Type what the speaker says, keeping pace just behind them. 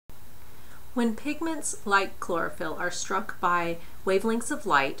When pigments like chlorophyll are struck by wavelengths of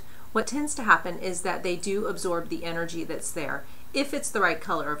light, what tends to happen is that they do absorb the energy that's there, if it's the right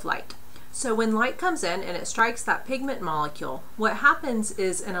color of light. So when light comes in and it strikes that pigment molecule, what happens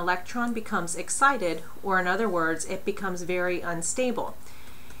is an electron becomes excited, or in other words, it becomes very unstable.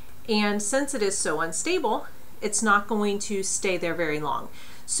 And since it is so unstable, it's not going to stay there very long.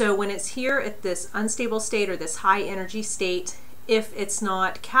 So when it's here at this unstable state or this high energy state, if it's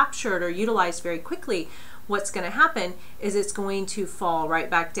not captured or utilized very quickly, what's going to happen is it's going to fall right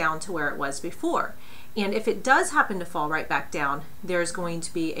back down to where it was before. And if it does happen to fall right back down, there's going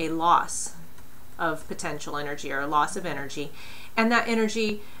to be a loss of potential energy, or a loss of energy. And that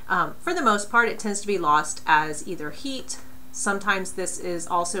energy, for the most part, it tends to be lost as either heat. Sometimes this is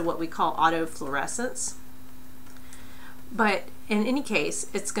also what we call autofluorescence. But in any case,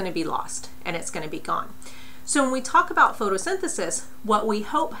 it's going to be lost and it's going to be gone. So when we talk about photosynthesis, what we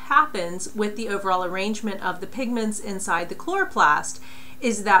hope happens with the overall arrangement of the pigments inside the chloroplast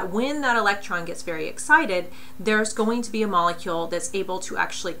is that when that electron gets very excited, there's going to be a molecule that's able to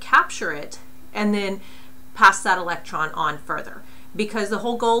actually capture it and then pass that electron on further. Because the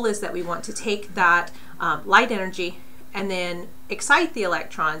whole goal is that we want to take that light energy and then excite the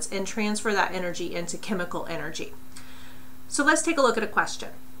electrons and transfer that energy into chemical energy. So let's take a look at a question.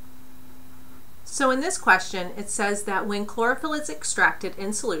 So in this question, it says that when chlorophyll is extracted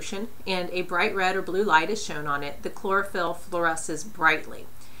in solution and a bright red or blue light is shown on it, the chlorophyll fluoresces brightly.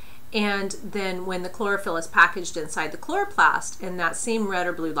 And then when the chlorophyll is packaged inside the chloroplast and that same red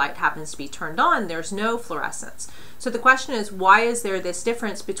or blue light happens to be turned on, there's no fluorescence. So the question is, why is there this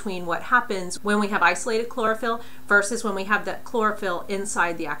difference between what happens when we have isolated chlorophyll versus when we have that chlorophyll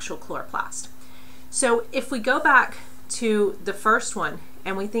inside the actual chloroplast? So if we go back to the first one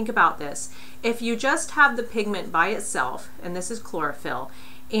and we think about this, if you just have the pigment by itself, and this is chlorophyll,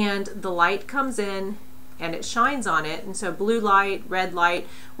 and the light comes in and it shines on it, and so blue light, red light,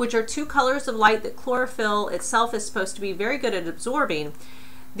 which are two colors of light that chlorophyll itself is supposed to be very good at absorbing,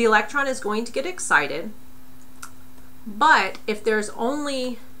 the electron is going to get excited. But if there's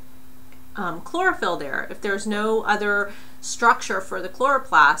only chlorophyll there, if there's no other structure for the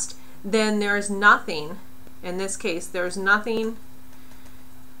chloroplast, then there's nothing, in this case, there's nothing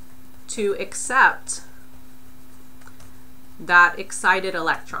to accept that excited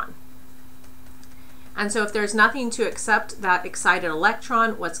electron. And so if there's nothing to accept that excited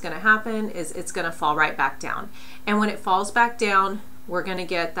electron, what's going to happen is it's going to fall right back down. And when it falls back down, we're going to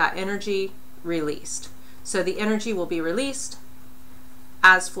get that energy released. So the energy will be released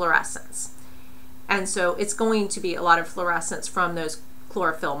as fluorescence. And so it's going to be a lot of fluorescence from those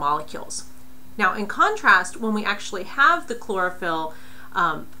chlorophyll molecules. Now, in contrast, when we actually have the chlorophyll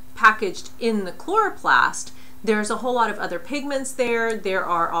packaged in the chloroplast, there's a whole lot of other pigments there. There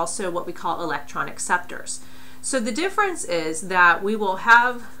are also what we call electron acceptors. So the difference is that we will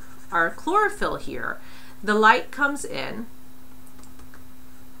have our chlorophyll here. The light comes in.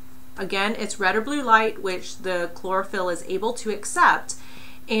 Again, it's red or blue light, which the chlorophyll is able to accept,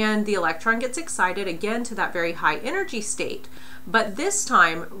 and the electron gets excited again to that very high energy state. But this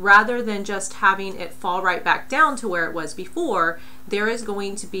time, rather than just having it fall right back down to where it was before, there is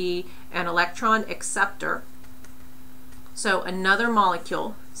going to be an electron acceptor. So another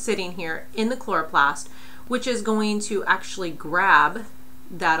molecule sitting here in the chloroplast, which is going to actually grab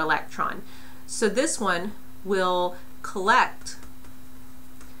that electron. So this one will collect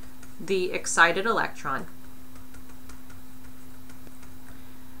the excited electron.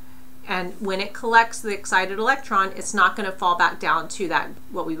 And when it collects the excited electron, it's not going to fall back down to that,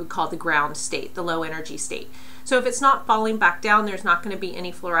 what we would call the ground state, the low energy state. So if it's not falling back down, there's not going to be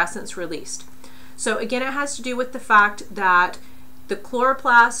any fluorescence released. So again, it has to do with the fact that the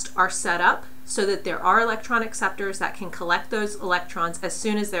chloroplasts are set up so that there are electron acceptors that can collect those electrons as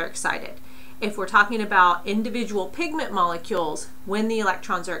soon as they're excited. If we're talking about individual pigment molecules, when the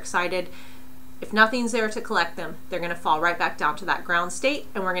electrons are excited, if nothing's there to collect them, they're going to fall right back down to that ground state,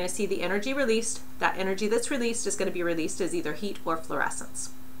 and we're going to see the energy released. That energy that's released is going to be released as either heat or fluorescence.